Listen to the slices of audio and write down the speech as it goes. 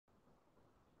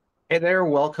Hey there,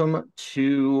 welcome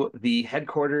to the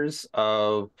headquarters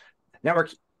of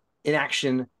Network in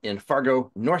Action in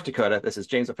Fargo, North Dakota. This is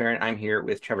Jaymes OPheron. I'm here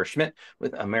with Trevor Schmitt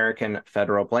with American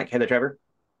Federal Blank. Hey there, Trevor.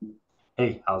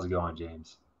 Hey, how's it going,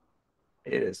 James?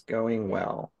 It is going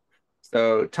well.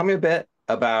 So tell me a bit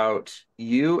about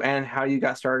you and how you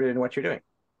got started and what you're doing.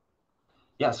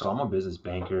 Yeah, so I'm a business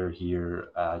banker here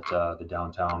at the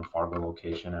downtown Fargo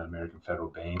location at American Federal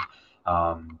Bank.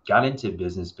 Got into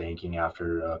business banking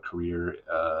after a career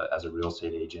as a real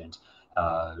estate agent.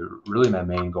 Really, my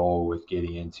main goal with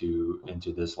getting into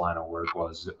this line of work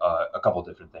was a couple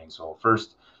different things. So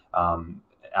first, um,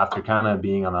 after kind of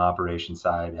being on the operation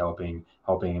side, helping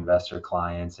investor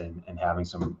clients and having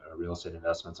some real estate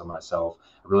investments on myself,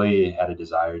 I really had a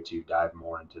desire to dive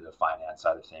more into the finance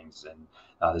side of things and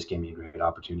this gave me a great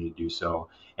opportunity to do so.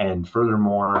 And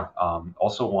furthermore,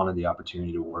 also wanted the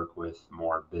opportunity to work with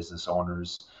more business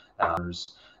owners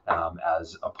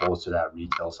as opposed to that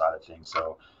retail side of things.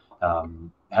 So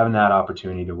having that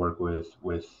opportunity to work with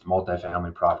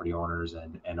multifamily property owners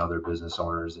and other business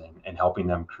owners and helping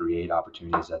them create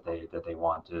opportunities that they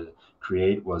want to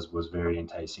create was very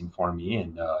enticing for me.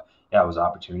 And yeah, it was an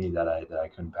opportunity that I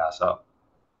couldn't pass up.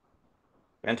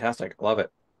 Fantastic. Love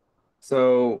it.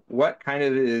 So what kind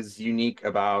of is unique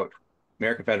about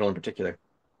American Federal in particular?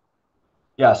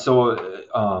 Yeah, so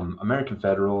American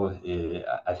Federal,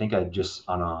 I think I just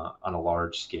on a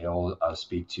large scale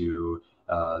speak to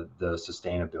the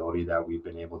sustainability that we've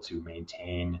been able to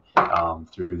maintain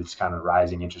through this kind of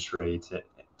rising interest rates at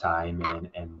time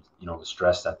and the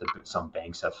stress that some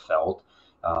banks have felt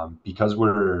because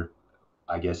we're,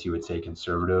 I guess you would say,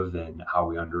 conservative in how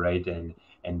we underwrite and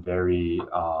very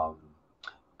um,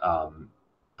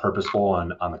 purposeful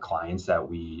on the clients that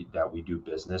we do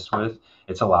business with.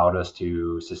 It's allowed us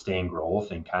to sustain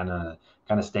growth and kind of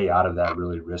stay out of that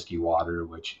really risky water,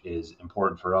 which is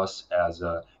important for us as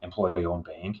a employee-owned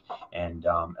bank, and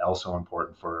also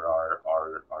important for our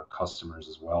customers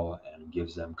as well, and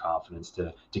gives them confidence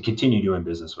to continue doing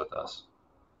business with us.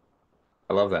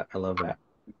 I love that. I love that.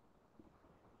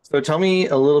 So tell me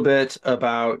a little bit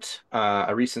about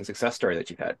a recent success story that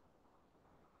you've had.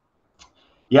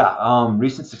 Yeah,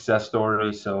 recent success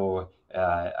story. So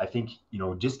I think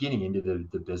just getting into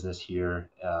the business here,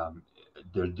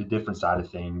 the different side of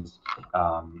things.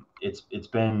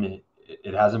 It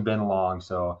hasn't been long,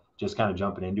 so just kind of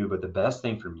jumping into it. But the best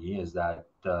thing for me is that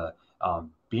the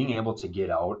being able to get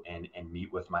out and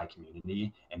meet with my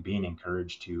community and being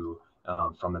encouraged to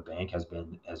from the bank has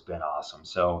been awesome.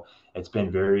 So it's been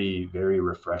very very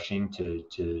refreshing to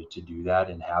do that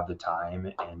and have the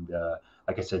time and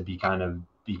like I said, be kind of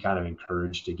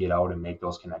encouraged to get out and make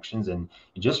those connections and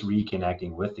just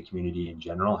reconnecting with the community in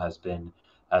general has been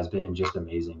just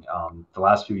amazing. The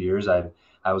last few years, I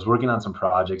was working on some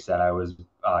projects that I was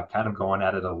kind of going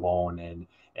at it alone,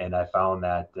 and I found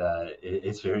that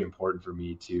it's very important for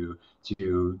me to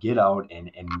get out and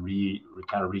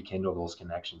kind of rekindle those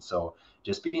connections. So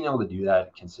just being able to do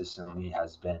that consistently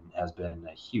has been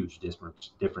a huge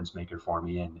difference maker for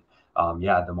me, and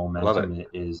yeah, the I love it. momentum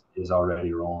is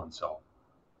already rolling. So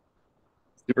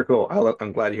Super cool.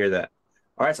 I'm glad to hear that.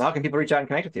 All right, so how can people reach out and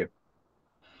connect with you?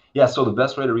 yeah, so the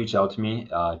best way to reach out to me,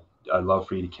 I'd love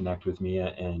for you to connect with me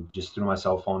and just through my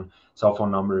cell phone. Cell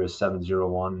phone number is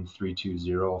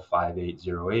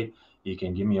 701-320-5808. You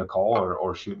can give me a call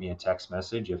or shoot me a text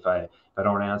message. If I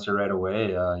don't answer right away,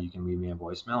 you can leave me a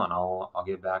voicemail and I'll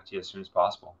get back to you as soon as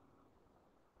possible.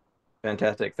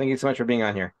 Fantastic. Thank you so much for being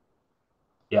on here.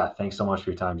 Yeah, thanks so much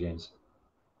for your time, James.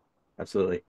 Absolutely.